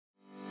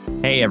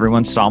Hey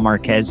everyone, Saul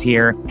Marquez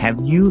here. Have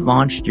you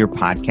launched your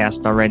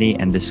podcast already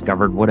and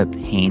discovered what a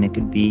pain it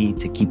could be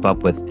to keep up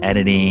with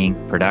editing,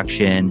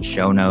 production,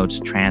 show notes,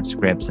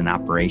 transcripts, and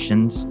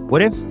operations?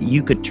 What if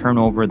you could turn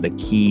over the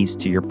keys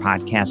to your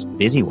podcast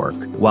busy work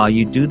while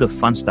you do the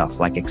fun stuff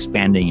like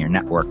expanding your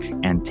network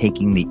and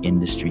taking the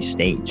industry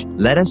stage?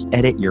 Let us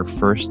edit your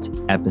first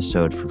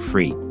episode for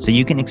free so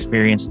you can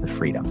experience the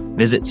freedom.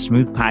 Visit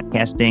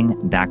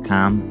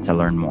smoothpodcasting.com to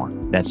learn more.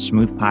 That's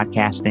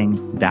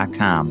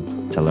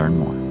smoothpodcasting.com to learn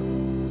more.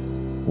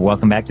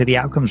 Welcome back to the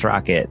Outcomes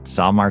Rocket.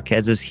 Saul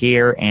Marquez is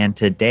here, and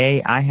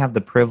today I have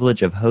the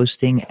privilege of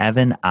hosting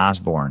Evan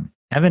Osborne.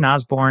 Evan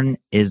Osborne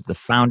is the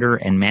founder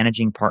and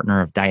managing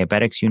partner of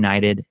Diabetics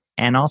United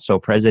and also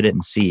president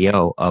and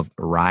CEO of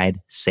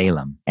Ride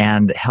Salem,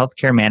 and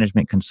healthcare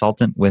management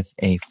consultant with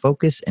a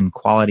focus in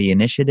quality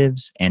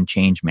initiatives and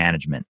change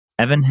management.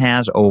 Evan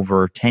has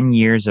over 10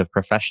 years of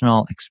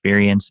professional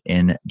experience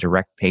in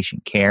direct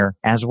patient care,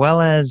 as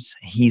well as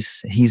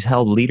he's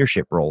held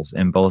leadership roles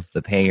in both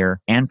the payer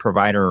and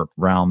provider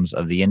realms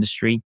of the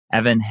industry.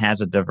 Evan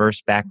has a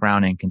diverse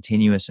background in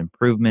continuous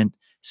improvement,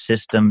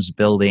 systems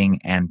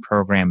building, and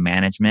program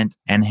management,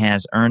 and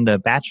has earned a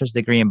bachelor's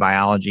degree in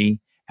biology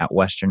at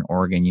Western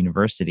Oregon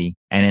University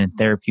and in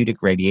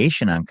therapeutic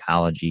radiation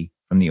oncology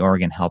from the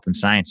Oregon Health and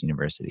Science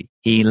University.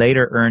 He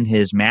later earned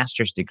his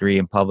master's degree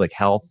in public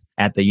health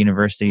at the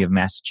University of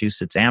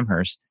Massachusetts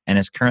Amherst and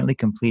is currently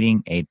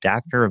completing a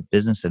Doctor of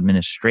Business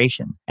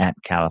Administration at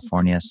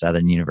California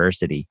Southern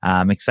University.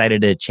 I'm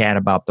excited to chat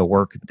about the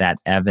work that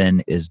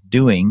Evan is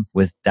doing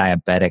with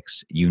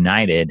Diabetics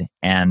United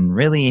and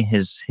really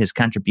his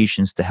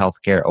contributions to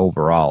healthcare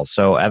overall.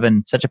 So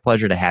Evan, such a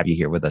pleasure to have you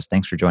here with us.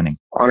 Thanks for joining.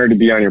 Honored to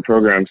be on your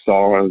program,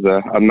 Saul. It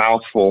was a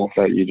mouthful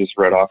that you just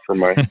read off from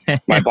my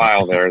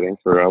bio there.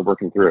 Thanks for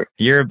working through it.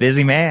 You're a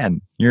busy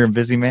man. You're a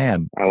busy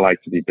man. I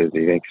like to be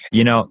busy. Thanks.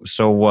 You know,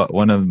 so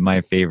one of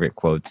my favorite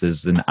quotes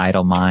is an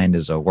idle mind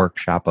is a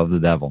workshop of the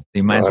devil.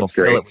 You might as well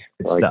fill it with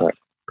good stuff,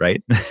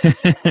 right?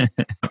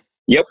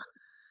 Yep.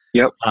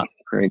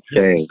 Great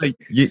saying. So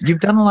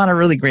you've done a lot of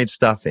really great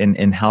stuff in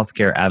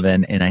healthcare,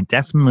 Evan, and I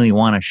definitely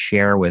want to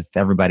share with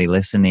everybody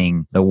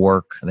listening the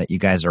work that you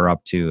guys are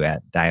up to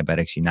at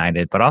Diabetics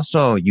United, but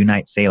also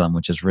Unite Salem,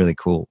 which is really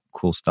cool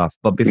stuff.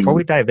 But before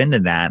we dive into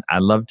that,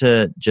 I'd love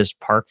to just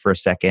park for a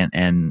second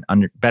and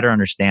better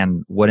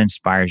understand what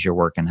inspires your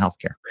work in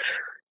healthcare.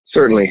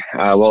 Certainly.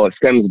 Well, it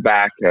stems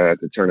back at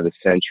the turn of the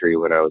century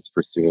when I was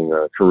pursuing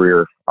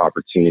career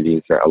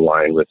opportunities that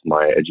aligned with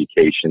my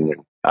education.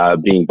 And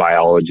being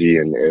biology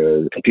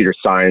and computer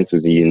science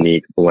is a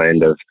unique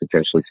blend of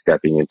potentially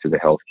stepping into the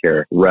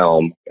healthcare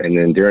realm. And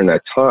then during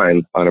that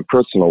time, on a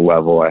personal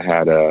level, I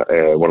had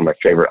one of my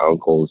favorite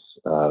uncles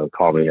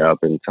call me up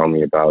and tell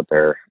me about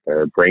their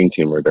brain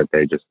tumor that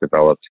they just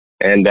developed.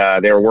 And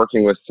they were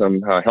working with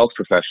some health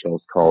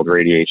professionals called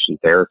radiation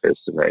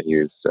therapists, and that he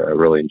was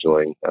really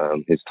enjoying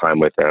his time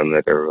with them,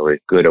 that they were really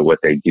good at what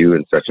they do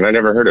and such. And I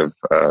never heard of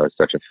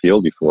such a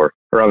field before.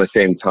 Around the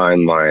same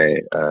time, my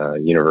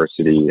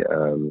university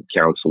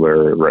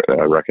counselor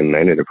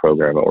recommended a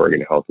program at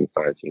Oregon Health and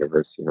Science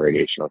University in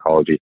radiation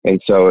oncology.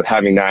 And so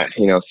having that,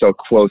 so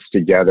close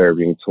together,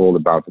 being told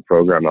about the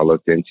program, I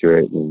looked into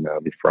it, and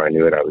before I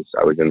knew it, I was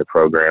in the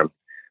program.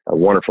 A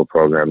wonderful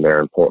program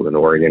there in Portland,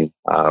 Oregon.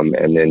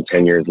 And then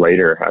 10 years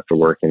later, after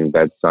working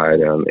bedside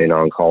in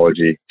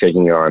oncology,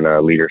 taking on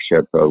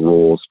leadership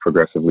roles,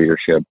 progressive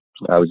leadership,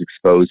 I was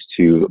exposed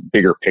to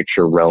bigger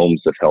picture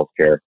realms of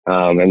healthcare.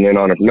 And then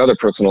on another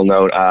personal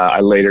note,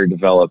 I later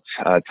developed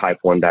type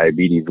 1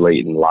 diabetes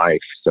late in life.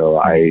 So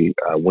I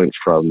went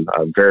from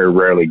very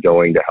rarely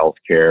going to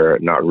healthcare,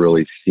 not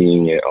really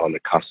seeing it on the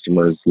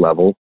customer's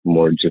level,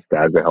 more just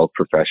as a health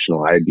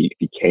professional. I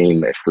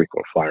became a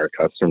frequent flyer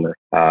customer.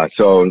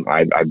 So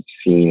I've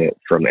seen it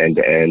from end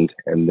to end.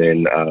 And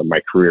then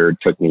my career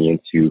took me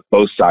into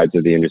both sides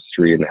of the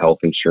industry, in the health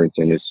insurance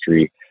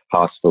industry,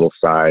 hospital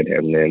side,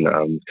 and then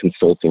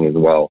consulting as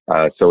well.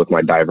 So with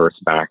my diverse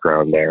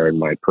background there and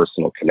my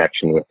personal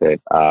connection with it,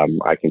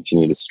 I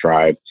continue to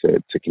strive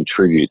to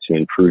contribute to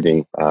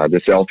improving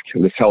this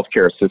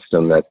healthcare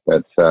system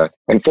that's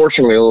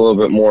unfortunately a little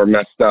bit more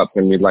messed up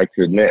than we'd like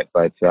to admit.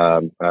 But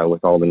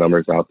with all the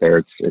numbers out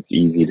there, it's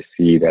easy to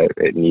see that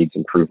it needs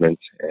improvement,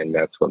 and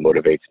that's what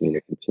motivates me to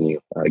continue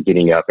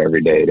getting up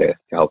every day to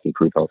help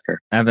improve healthcare.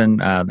 Evan,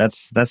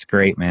 that's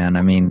great, man.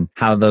 I mean,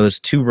 how those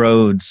two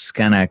roads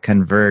kind of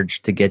converge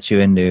to get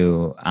you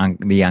into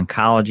the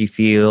oncology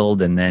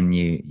field, and then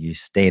you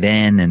stayed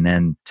in, and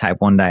then type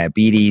 1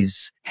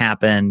 diabetes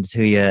happened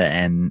to you,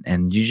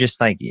 and you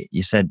just, like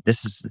you said,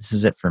 this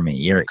is it for me.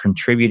 You're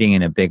contributing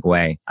in a big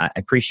way. I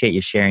appreciate you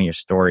sharing your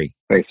story.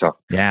 Thanks, Tom.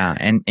 Yeah,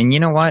 and you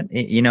know what?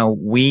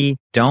 We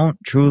don't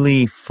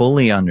truly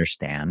fully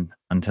understand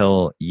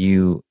until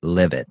you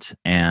live it,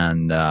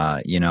 and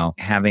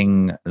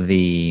having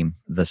the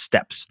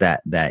steps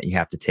that you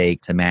have to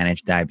take to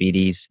manage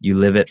diabetes, you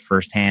live it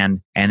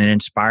firsthand. and it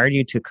inspired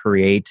you to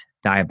create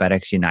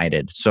Diabetics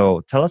United.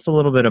 So tell us a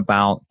little bit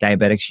about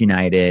Diabetics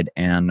United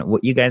and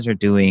what you guys are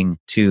doing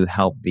to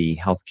help the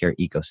healthcare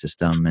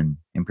ecosystem and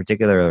in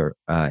particular,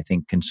 I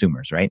think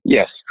consumers, right?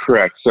 Yes,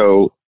 correct.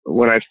 So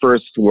when I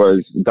first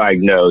was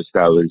diagnosed,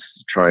 I was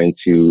trying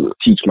to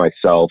teach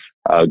myself,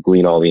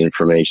 glean all the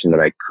information that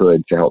I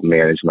could to help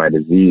manage my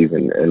disease.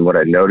 And what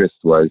I noticed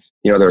was,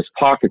 there's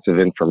pockets of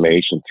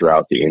information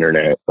throughout the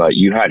internet, but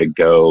you had to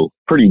go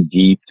pretty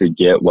deep to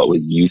get what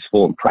was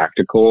useful and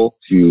practical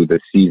to the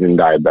seasoned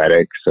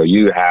diabetic. So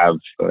you have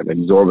an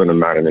exorbitant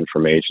amount of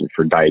information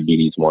for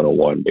diabetes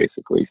 101,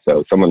 basically.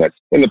 So someone that's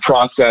in the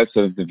process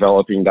of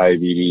developing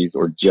diabetes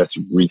or just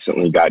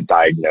recently got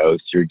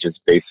diagnosed, you're just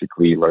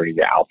basically learning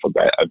the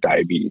alphabet of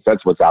diabetes.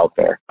 That's what's out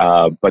there.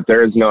 But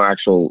there is no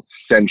actual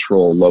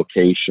central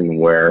location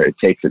where it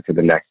takes it to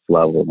the next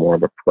level, more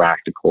of a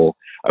practical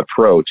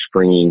approach,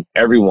 bringing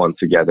everyone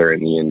together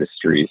in the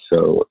industry.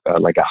 So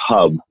like a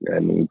hub,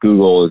 and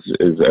Google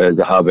is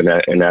a hub in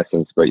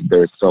essence, but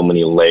there's so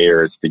many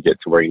layers to get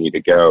to where you need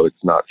to go.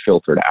 It's not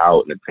filtered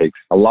out, and it takes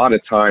a lot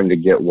of time to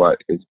get what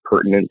is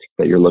pertinent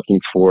that you're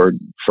looking for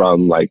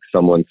from like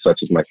someone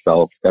such as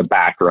myself, a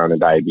background in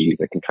diabetes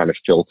that can kind of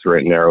filter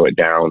it, narrow it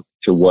down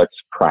to what's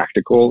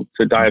practical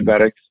to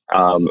diabetics.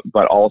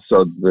 But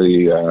also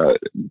the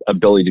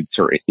ability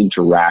to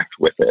interact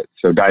with it.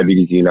 So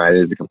Diabetes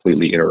United is a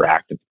completely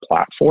interactive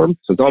platform.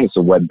 So it's almost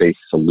a web-based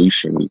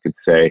solution, you could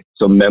say.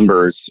 So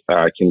members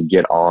can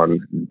get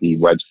on the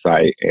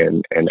website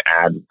and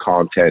add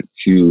content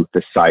to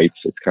the sites.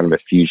 It's kind of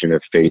a fusion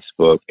of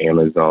Facebook,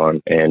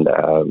 Amazon, and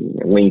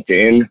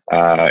LinkedIn.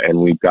 And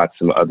we've got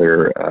some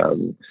other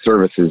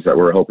services that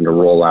we're hoping to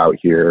roll out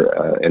here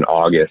in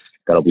August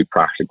that'll be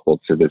practical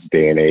to this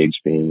day and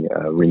age, being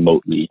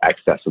remotely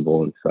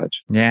accessible and such.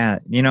 Yeah,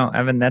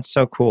 Evan, that's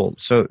so cool.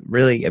 So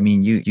really, I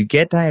mean, you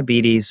get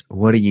diabetes,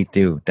 what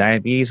do?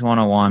 Diabetes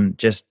 101,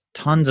 just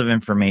tons of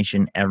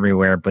information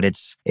everywhere, but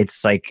it's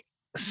like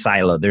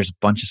siloed. There's a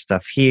bunch of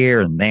stuff here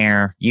and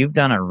there. You've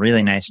done a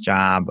really nice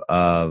job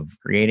of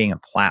creating a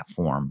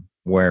platform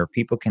where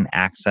people can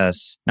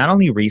access not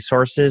only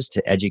resources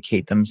to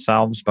educate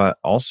themselves, but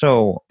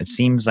also it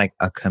seems like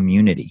a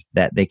community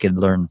that they could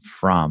learn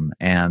from.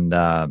 And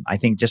I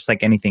think just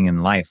like anything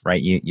in life, right?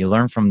 You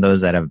learn from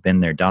those that have been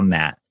there, done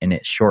that, and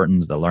it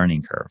shortens the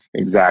learning curve.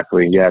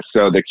 Exactly. Yeah.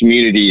 So the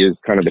community is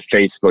kind of the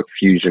Facebook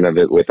fusion of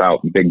it without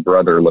Big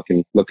Brother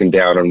looking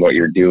down on what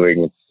you're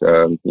doing. It's,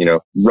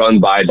 run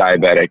by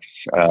diabetics.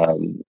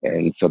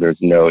 And so there's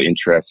no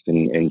interest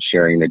in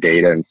sharing the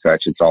data and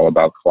such. It's all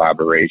about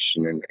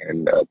collaboration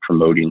and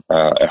promoting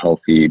a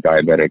healthy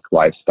diabetic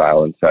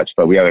lifestyle and such.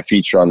 But we have a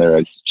feature on there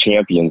as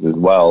champions as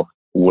well,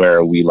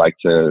 where we like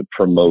to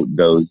promote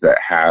those that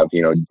have,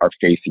 are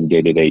facing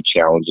day-to-day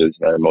challenges.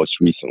 Our most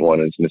recent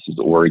one is Mrs.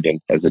 Oregon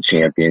as a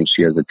champion.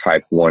 She has a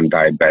type 1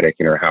 diabetic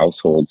in her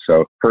household.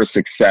 So her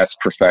success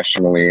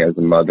professionally as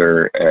a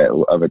mother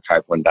of a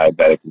type 1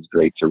 diabetic is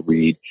great to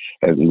read,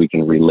 and we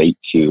can relate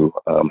to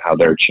how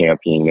they're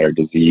championing their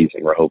disease.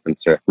 And we're hoping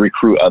to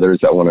recruit others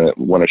that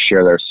want to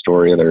share their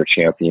story, that are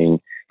championing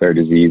their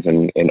disease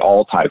in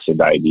all types of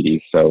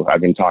diabetes. So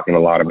I've been talking a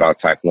lot about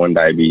type 1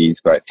 diabetes,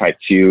 but type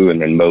 2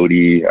 and then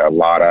MODY,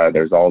 LADA,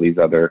 there's all these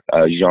other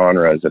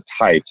genres of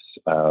types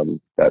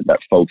that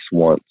folks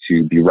want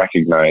to be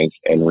recognized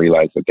and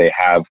realize that they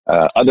have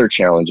other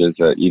challenges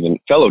that even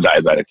fellow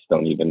diabetics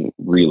don't even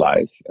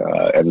realize.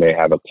 And they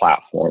have a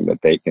platform that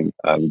they can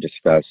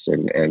discuss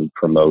and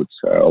promote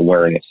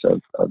awareness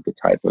of the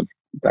type of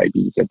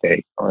diabetes that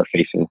they are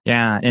facing.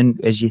 Yeah.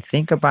 And as you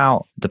think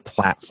about the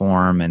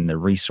platform and the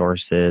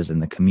resources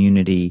and the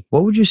community,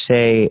 what would you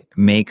say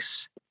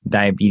makes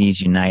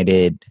Diabetes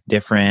United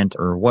different,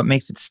 or what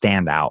makes it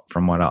stand out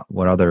from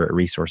what other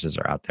resources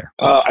are out there?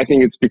 I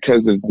think it's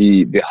because of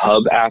the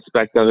hub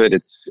aspect of it.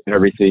 It's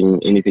anything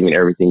and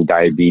everything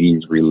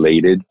diabetes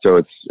related.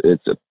 So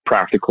it's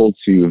practical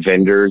to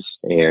vendors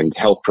and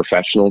health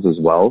professionals as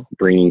well,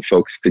 bringing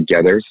folks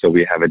together. So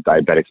we have a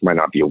diabetics might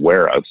not be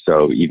aware of.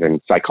 So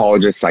even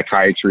psychologists,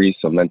 psychiatry,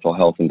 so mental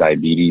health and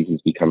diabetes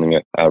is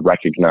becoming a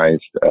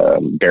recognized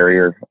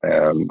barrier.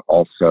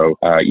 Also,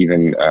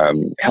 even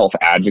health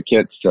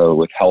advocates. So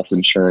with health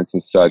insurance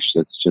and such,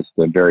 that's just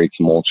a very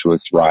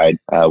tumultuous ride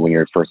when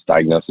you're first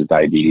diagnosed with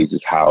diabetes,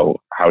 is how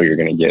you're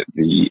going to get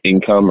the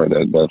income or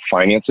the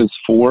finances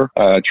for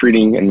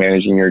treating and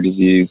managing your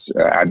disease.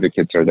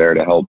 Advocates are there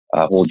to help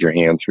hold your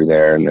hand through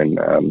there, and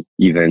then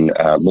even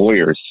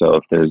lawyers. So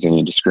if there's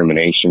any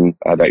discrimination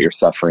that you're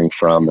suffering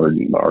from, or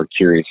are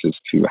curious as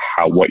to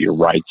what your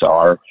rights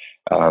are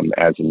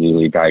as a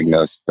newly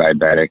diagnosed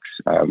diabetics,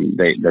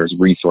 there's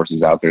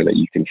resources out there that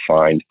you can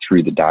find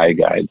through the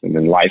DiaGuides. And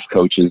then life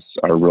coaches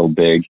are real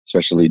big,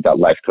 especially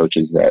life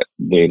coaches that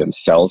they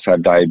themselves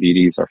have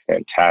diabetes are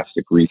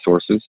fantastic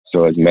resources.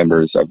 So as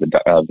members of the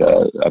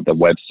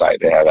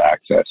website, they have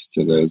access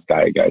to those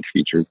DiaGuide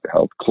features to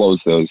help close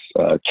those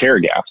care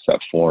gaps that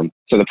form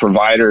So the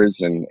providers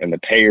and the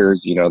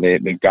payers,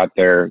 they've got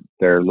their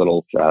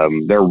little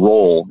their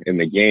role in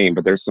the game,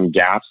 but there's some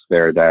gaps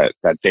there that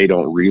they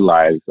don't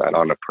realize that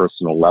on a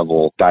personal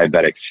level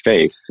diabetics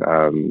face.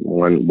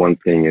 One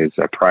thing is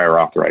prior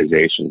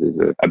authorizations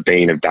is a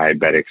bane of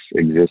diabetics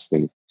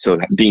existence. So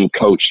being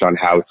coached on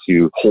how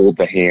to hold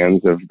the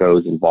hands of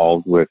those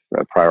involved with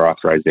prior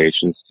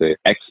authorizations to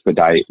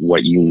expedite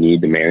what you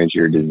need to manage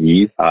your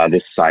disease,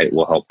 this site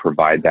will help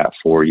provide that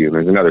for you. And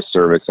there's another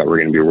service that we're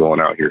going to be rolling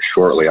out here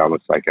shortly,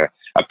 almost like a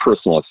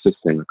personal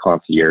assistant, a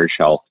concierge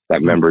health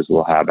that members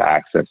will have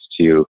access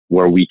to,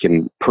 where we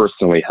can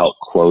personally help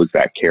close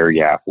that care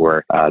gap,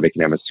 where they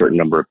can have a certain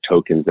number of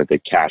tokens that they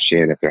cash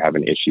in if they're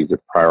having issues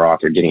with prior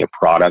auth or getting a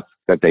product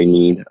that they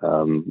need.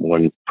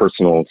 One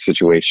personal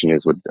situation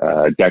is with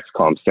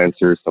Dexcom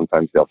sensors.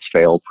 Sometimes they'll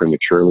fail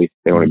prematurely.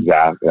 They don't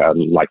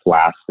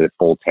last the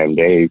full 10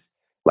 days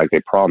like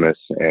they promise,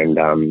 and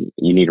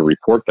you need to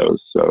report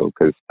those. So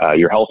because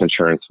your health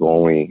insurance will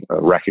only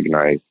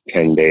recognize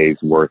 10 days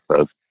worth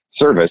of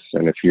service,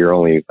 and if you're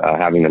only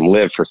having them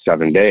live for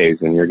 7 days,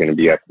 then you're going to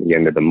be at the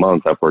end of the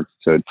month upwards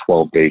to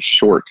 12 days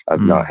short of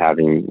not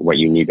having what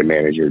you need to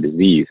manage your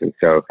disease. And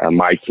so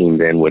my team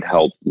then would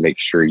help make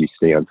sure you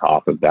stay on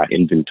top of that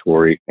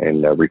inventory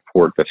and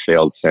report the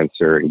failed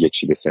sensor and get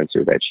you the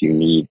sensor that you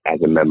need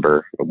as a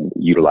member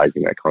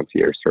utilizing that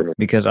concierge service.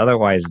 Because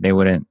otherwise they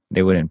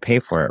wouldn't pay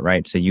for it,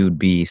 right? So you'd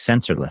be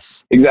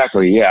sensorless.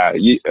 Exactly, yeah.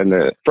 And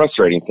the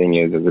frustrating thing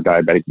is, as a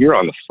diabetic, you're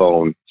on the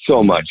phone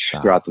so much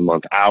throughout the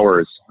month,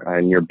 hours,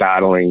 and you're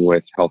battling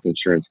with health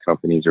insurance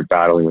companies, you're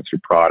battling with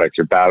your product,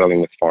 you're battling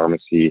with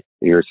pharmacy,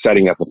 you're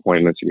setting up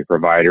appointments with your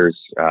providers.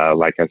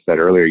 Like I said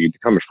earlier, you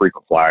become a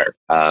frequent flyer.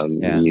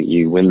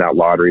 You win that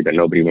lottery that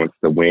nobody wants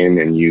to win,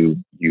 and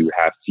you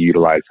have to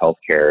utilize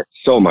healthcare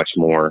so much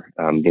more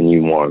than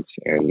you want.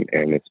 And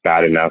it's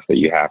bad enough that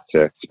you have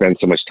to spend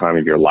so much time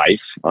of your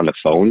life on the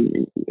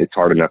phone. It's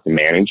hard enough to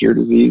manage your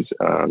disease.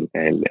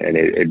 And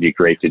it'd be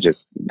great to just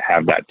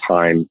have that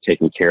time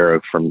taken care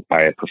of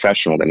by a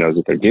professional that knows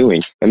what they're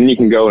doing. And then you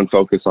can go and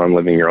focus on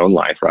living your own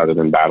life rather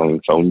than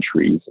battling phone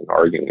trees and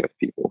arguing with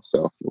people.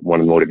 So one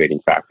of the motivating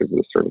factors of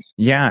the service.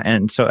 Yeah.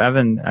 And so,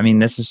 Evan, I mean,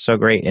 this is so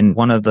great. And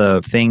one of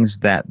the things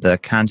that the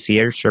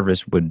concierge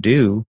service would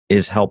do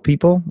is help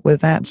people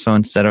with that. So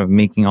instead of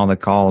making all the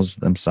calls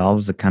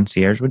themselves, the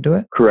concierge would do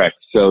it? Correct.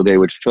 So they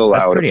would fill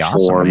out a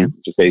form. Man.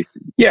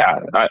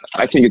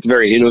 I think it's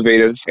very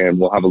innovative, and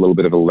we'll have a little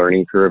bit of a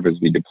learning curve as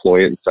we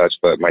deploy it and such,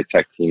 but my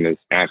tech team is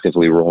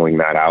actively rolling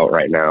that out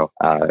right now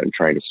and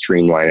trying to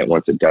streamline it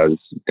once it does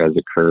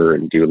occur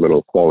and do a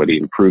little quality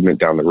improvement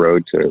down the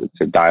road to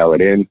dial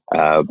it in.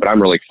 But I'm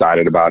really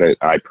excited about it.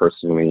 I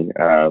personally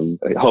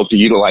hope to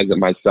utilize it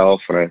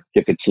myself when I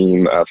get the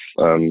team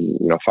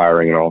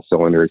firing on all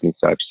cylinders and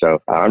such. So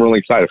I'm really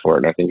excited for it,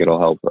 and I think it'll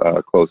help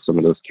close some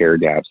of those care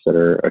gaps that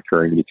are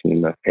occurring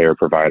between the payer,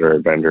 provider,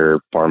 vendor,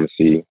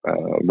 pharmacy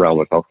realm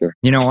of healthcare.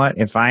 You know what?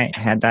 If I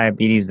had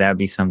diabetes, that would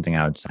be something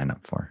I would sign up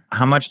for.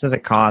 How much does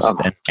it cost?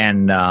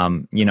 And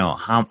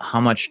how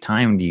much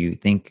time do you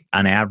think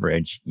on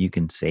average you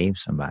can save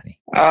somebody?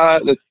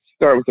 Let's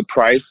start with the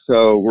price.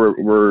 So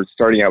we're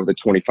starting out with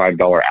a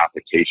 $25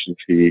 application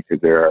fee because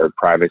there are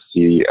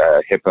privacy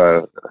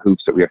HIPAA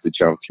hoops that we have to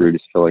jump through,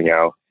 just filling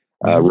out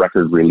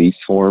record release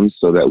forms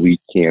so that we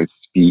can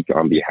speak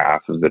on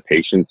behalf of the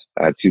patients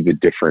to the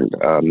different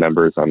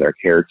members on their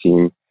care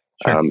team.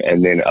 Sure.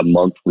 And then a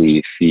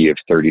monthly fee of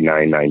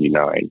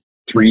 $39.99.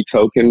 3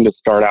 token to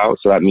start out.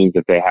 So that means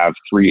that they have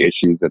 3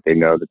 issues that they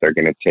know that they're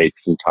going to take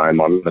some time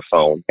on the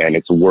phone, and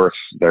it's worth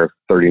their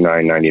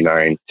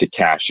 $39.99 to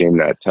cash in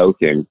that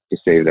token to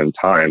save them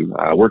time.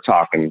 We're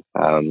talking,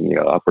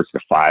 upwards to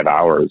 5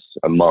 hours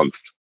a month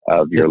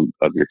of your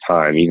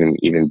time,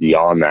 even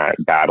beyond that,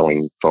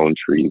 battling phone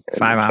trees.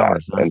 5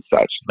 hours and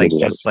such.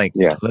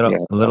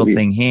 Little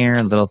thing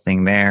here, little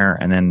thing there,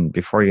 and then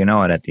before you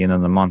know it, at the end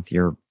of the month,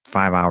 you're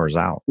 5 hours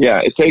out.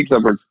 Yeah, it takes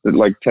upwards to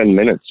like 10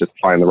 minutes just to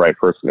find the right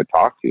person to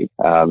talk to.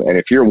 And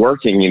if you're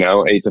working,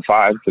 8 to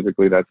 5,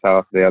 typically that's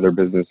how the other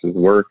businesses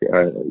work.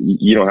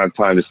 You don't have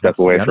time to step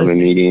away from a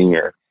meeting,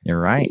 or you're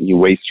right. You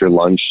waste your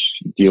lunch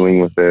dealing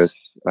with this.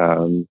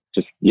 So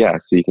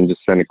you can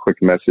just send a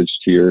quick message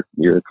to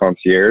your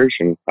concierge,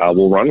 and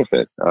we'll run with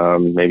it.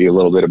 Maybe a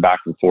little bit of back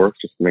and forth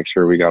just to make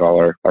sure we got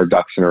all our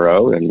ducks in a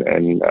row,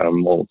 and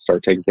we'll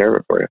start taking care of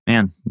it for you.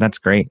 Man, that's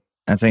great.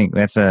 I think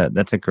that's a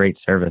great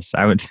service.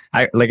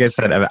 Like I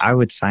said, I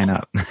would sign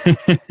up. Good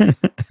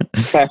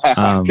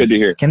to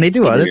hear. Can they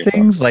do other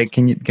things? Like,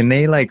 can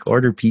they like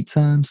order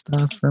pizza and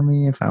stuff for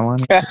me if I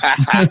want to?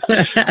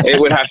 It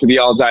would have to be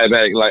all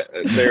diabetic. Like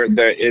they're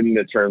in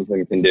the terms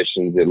and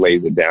conditions, it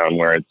lays it down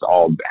where it's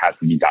all has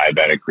to be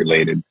diabetic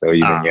related. So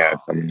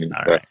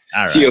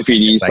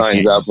COPD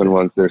signs up, and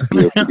once there's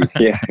COPD,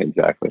 yeah,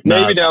 exactly.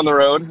 Maybe down the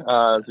road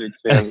as we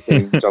expand,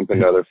 we can jump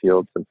into other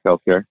fields of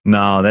healthcare.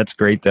 No, that's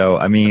great though.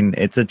 I mean,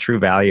 it's a true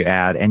value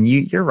add, and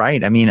you're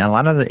right. I mean, a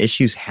lot of the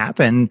issues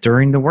happen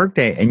during the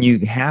workday, and you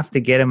have to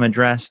get them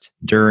addressed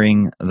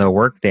during the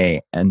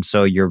workday. And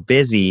so you're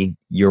busy,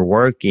 you're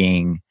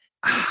working.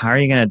 How are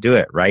you going to do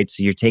it, right?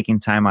 So you're taking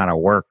time out of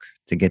work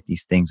to get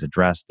these things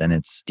addressed, then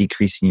it's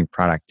decreasing your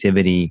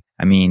productivity.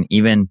 I mean,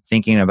 even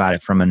thinking about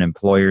it from an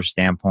employer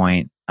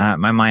standpoint,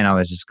 my mind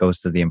always just goes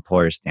to the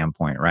employer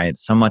standpoint, right?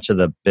 So much of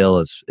the bill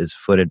is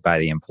footed by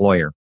the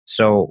employer.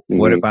 So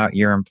what about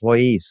your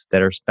employees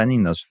that are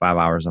spending those 5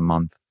 hours a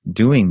month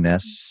doing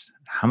this?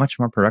 How much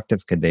more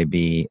productive could they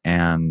be?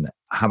 And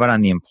how about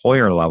on the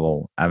employer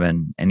level,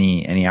 Evan?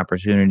 Any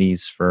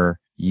opportunities for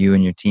you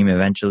and your team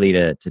eventually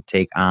to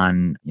take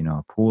on,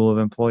 a pool of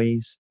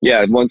employees?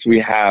 Yeah, once we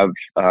have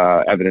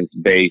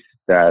evidence-based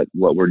that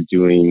what we're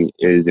doing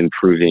is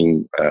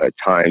improving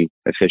time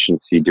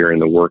efficiency during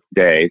the work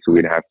day, so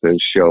we'd have to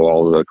show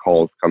all of the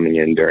calls coming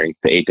in during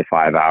the 8 to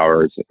 5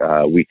 hours.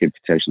 We could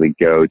potentially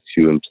go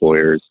to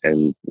employers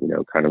and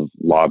kind of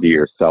lobby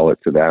or sell it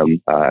to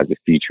them as a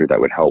feature that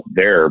would help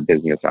their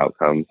business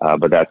outcomes.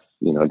 But that's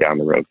down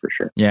the road for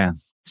sure. Yeah.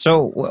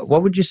 So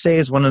what would you say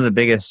is one of the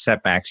biggest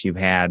setbacks you've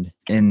had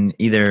in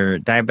either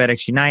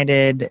Diabetics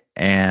United,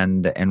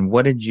 and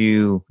what did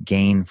you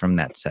gain from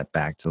that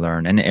setback to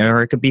learn?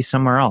 Or it could be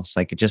somewhere else,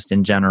 like just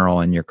in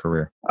general in your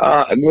career.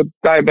 With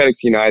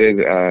Diabetics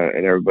United,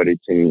 and everybody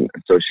can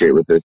associate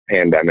with this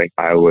pandemic,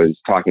 I was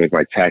talking with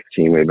my tech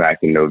team way back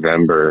in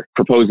November,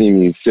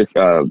 proposing these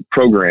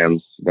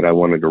programs that I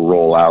wanted to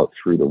roll out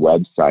through the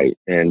website.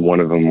 And one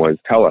of them was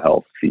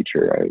telehealth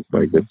feature. I was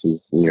like, this is,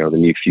 the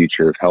new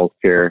future of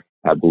healthcare.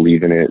 I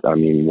believe in it. I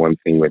mean, one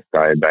thing with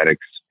diabetics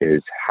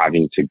is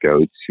having to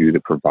go to the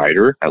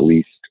provider at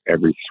least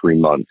every 3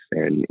 months.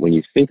 And when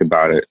you think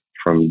about it,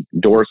 from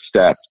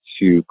doorstep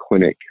to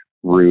clinic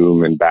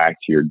room and back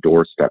to your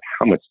doorstep,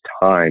 how much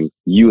time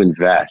you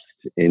invest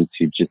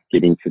into just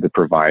getting to the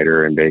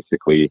provider and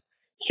basically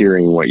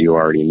hearing what you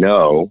already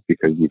know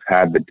because you've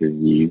had the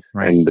disease.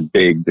 Right. And the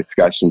big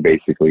discussion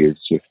basically is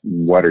just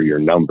what are your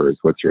numbers?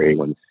 What's your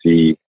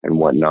A1C and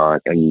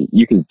whatnot? And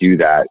you can do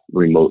that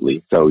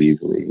remotely so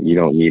easily. You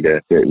don't need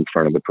to sit in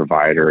front of the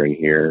provider and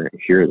hear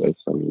this.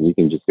 I mean, you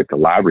can just get the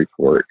lab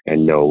report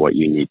and know what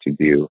you need to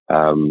do.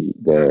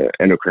 The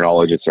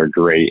endocrinologists are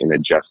great in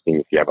adjusting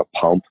if you have a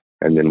pump,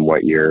 and then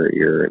what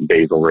your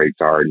basal rates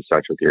are and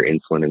such with your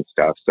insulin and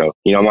stuff. So,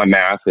 my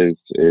math is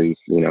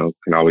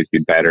can always be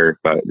better,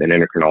 but an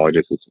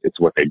endocrinologist, it's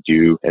what they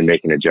do, and they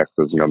can adjust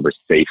those numbers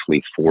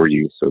safely for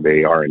you. So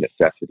they are a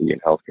necessity in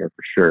healthcare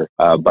for sure.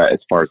 But as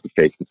far as the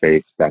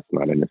face-to-face, that's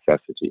not a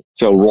necessity.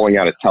 So rolling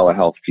out a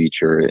telehealth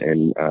feature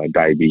in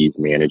diabetes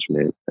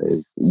management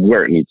is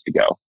where it needs to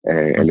go.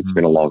 And it's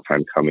been a long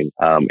time coming.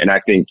 And I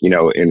think,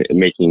 in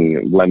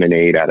making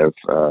lemonade out of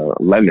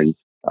lemons,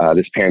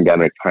 this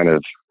pandemic kind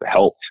of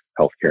helped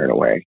healthcare in a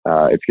way.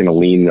 It's going to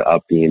lean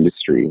up the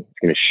industry. It's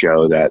going to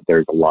show that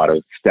there's a lot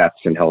of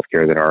steps in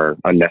healthcare that are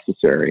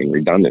unnecessary and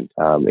redundant.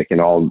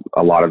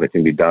 A lot of it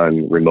can be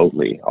done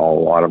remotely. A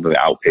lot of the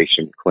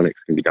outpatient clinics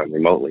can be done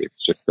remotely.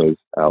 It's just those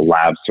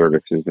lab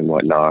services and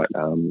whatnot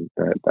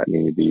that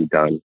need to be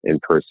done in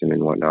person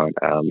and whatnot.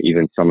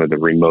 Even some of the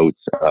remote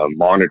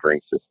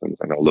monitoring systems.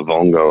 I know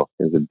Livongo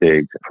is a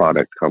big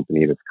product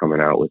company that's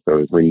coming out with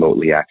those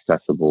remotely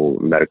accessible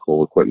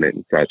medical equipment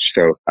and such.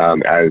 So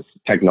as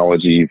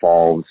technology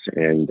evolves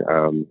and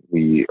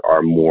we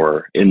are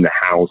more in the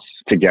house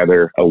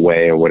together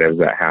away, or whatever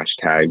that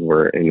hashtag,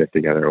 we're in this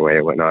together away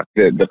and whatnot,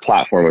 the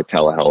platform of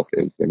telehealth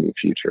is in the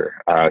future.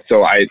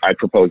 So I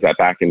proposed that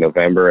back in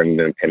November, and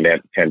then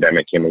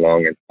pandemic came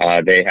along,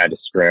 and they had to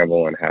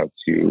scramble and have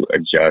to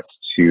adjust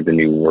to the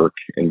new work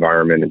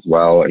environment as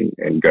well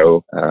and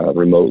go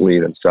remotely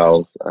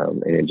themselves.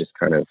 And it just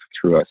kind of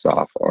threw us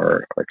off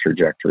our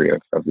trajectory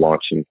of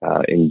launching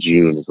in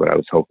June is what I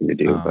was hoping to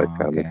do, but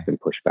it's been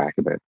pushed back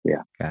a bit.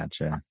 Yeah.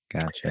 Gotcha.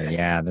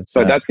 Yeah. That's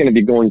going to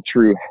be going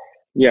through.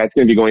 Yeah, it's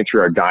going to be going through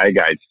our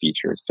DiaGuides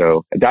feature.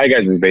 So a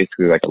DiaGuides is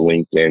basically like a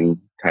LinkedIn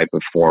type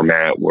of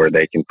format where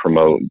they can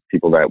promote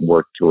people that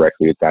work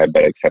directly with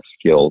diabetics, have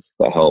skills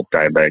that help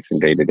diabetics in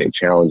day-to-day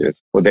challenges.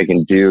 What they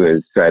can do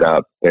is set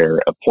up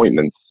their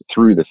appointments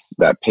through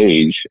that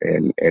page,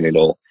 and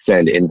it'll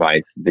send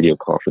invites, video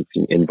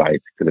conferencing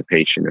invites to the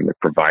patient and the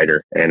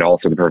provider. And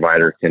also the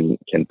provider can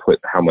put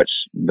how much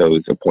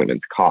those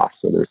appointments cost.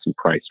 So there's some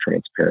price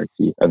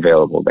transparency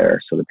available there.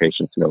 So the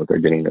patients know what they're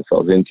getting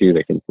themselves into.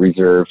 They can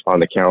reserve on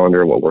the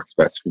calendar what works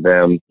best for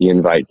them. The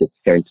invite gets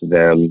sent to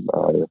them.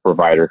 The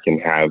provider can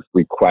have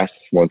requests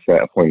once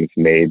that appointment's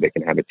made. They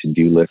can have a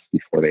to-do list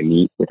before they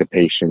meet with the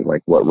patient,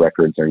 like what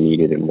records are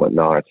needed and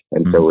whatnot.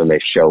 And so when they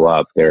show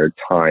up, their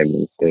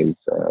time is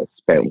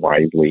spent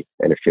wisely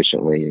and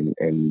efficiently,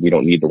 and we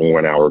don't need the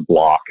 1 hour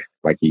block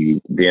like the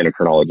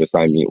endocrinologist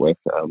I meet with.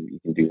 You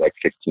can do like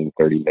 15,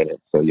 30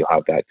 minutes. So you'll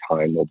have that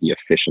time, will be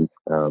efficient,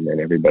 and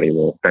everybody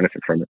will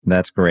benefit from it.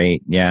 That's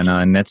great. Yeah, no,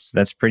 and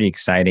that's pretty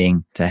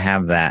exciting to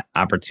have that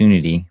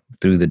opportunity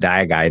through the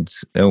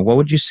DiaGuides. What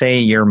would you say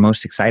you're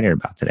most excited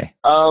about today?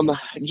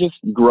 Just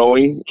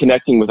growing,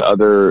 connecting with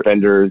other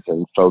vendors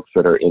and folks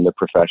that are in the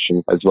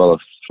profession, as well as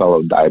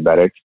fellow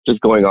diabetics,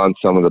 just going on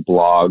some of the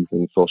blogs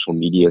and social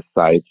media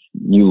sites,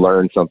 you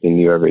learn something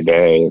new every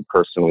day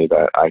personally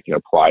that I can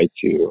apply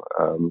to,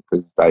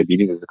 because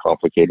diabetes is a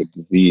complicated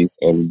disease,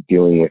 and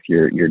dealing with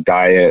your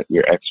diet,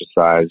 your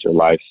exercise, your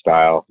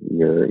lifestyle,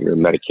 your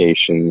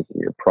medications,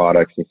 your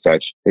products and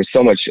such. There's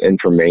so much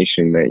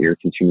information that you're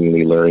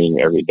continually learning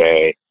every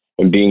day.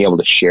 And being able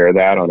to share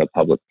that on a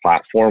public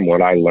platform,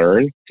 what I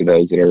learn, to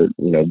those that are,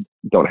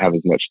 don't have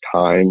as much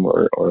time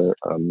or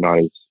not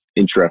as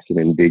interested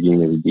in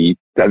digging as deep,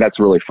 that's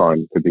really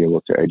fun to be able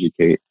to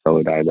educate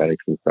fellow diabetics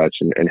and such,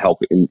 and help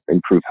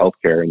improve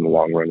healthcare in the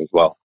long run as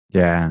well.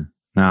 Yeah,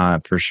 no,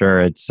 for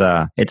sure. It's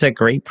a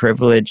great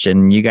privilege,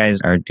 and you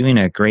guys are doing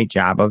a great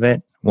job of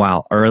it.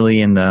 While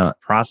early in the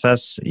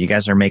process, you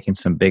guys are making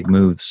some big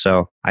moves.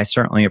 So I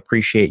certainly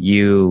appreciate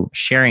you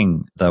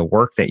sharing the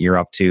work that you're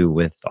up to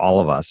with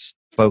all of us.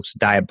 Folks,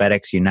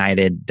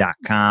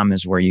 diabeticsunited.com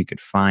is where you could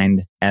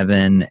find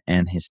Evan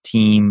and his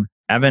team.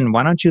 Evan,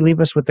 why don't you leave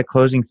us with the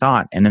closing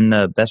thought, and then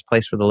the best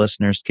place where the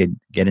listeners could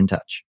get in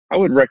touch? I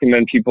would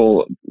recommend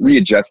people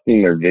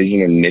readjusting their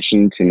vision and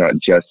mission to not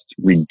just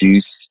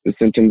reduce the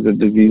symptoms of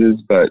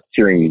diseases, but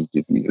curing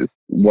these diseases.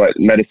 What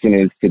medicine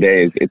is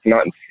today is it's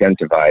not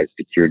incentivized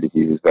to cure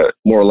diseases, but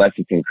more or less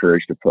it's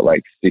encouraged to put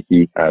like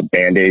sticky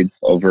Band-Aids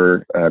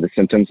over the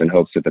symptoms in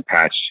hopes that the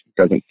patch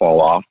doesn't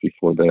fall off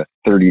before the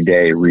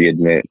 30-day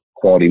readmit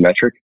quality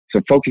metric. So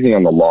focusing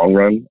on the long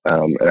run,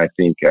 and I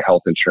think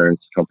health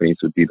insurance companies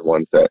would be the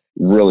ones that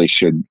really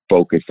should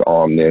focus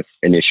on this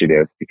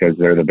initiative, because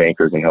they're the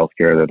bankers in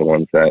healthcare. They're the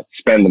ones that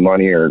spend the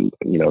money, or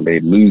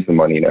they lose the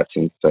money in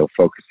essence. So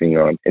focusing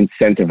on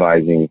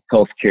incentivizing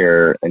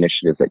healthcare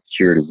initiatives that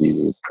cure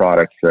diseases,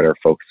 products that are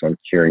focused on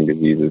curing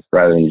diseases,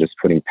 rather than just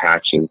putting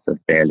patches of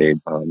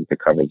Band-Aids on to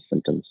cover the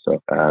symptoms. So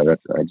I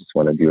just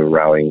want to do a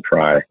rallying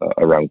cry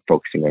around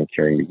focusing on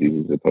curing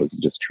diseases as opposed to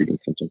just treating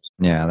symptoms.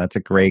 Yeah, that's a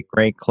great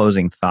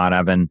closing thought,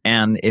 Evan.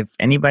 And if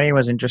anybody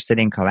was interested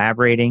in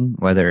collaborating,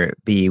 whether it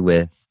be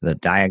with the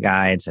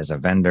DiaGuides as a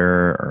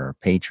vendor or a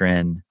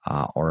patron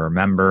or a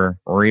member,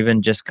 or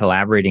even just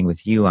collaborating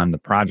with you on the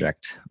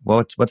project,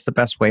 what's the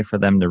best way for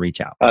them to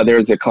reach out?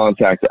 There's a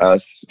contact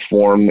us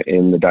form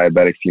in the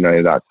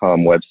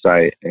diabeticsunited.com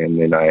website, and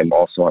then I am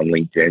also on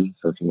LinkedIn.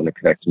 So if you want to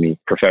connect to me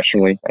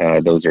professionally,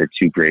 those are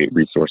two great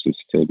resources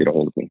to get a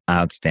hold of me.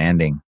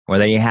 Outstanding. Well,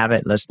 there you have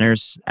it,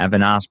 listeners.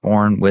 Evan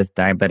Osborne with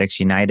Diabetics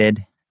United.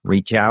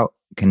 Reach out,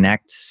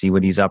 connect, see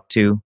what he's up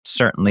to.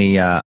 Certainly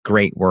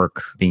great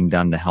work being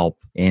done to help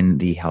in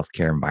the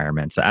healthcare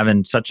environment. So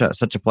Evan, such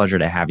a pleasure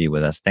to have you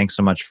with us. Thanks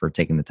so much for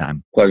taking the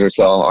time. Pleasure,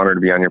 Saul. Honored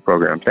to be on your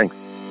program. Thanks.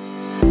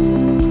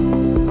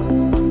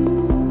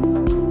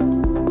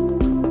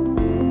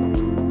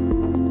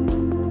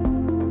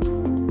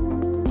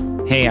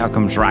 Hey,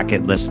 Outcomes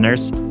Rocket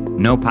listeners.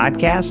 No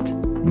podcast?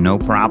 No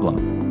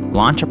problem.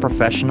 Launch a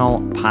professional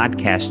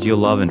podcast you'll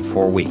love in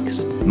 4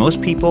 weeks. Most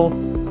people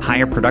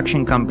hire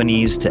production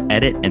companies to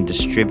edit and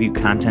distribute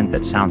content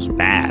that sounds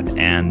bad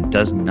and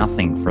does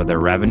nothing for their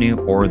revenue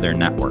or their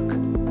network.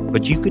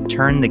 But you could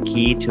turn the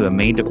key to a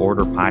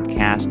made-to-order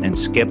podcast and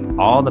skip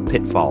all the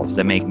pitfalls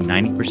that make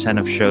 90%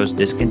 of shows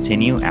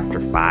discontinue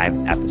after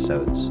 5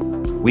 episodes.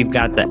 We've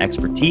got the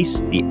expertise,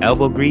 the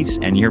elbow grease,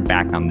 and you're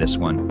back on this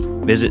one.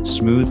 Visit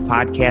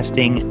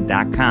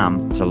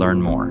smoothpodcasting.com to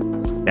learn more.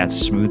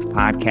 That's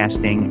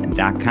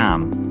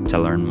smoothpodcasting.com to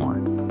learn more.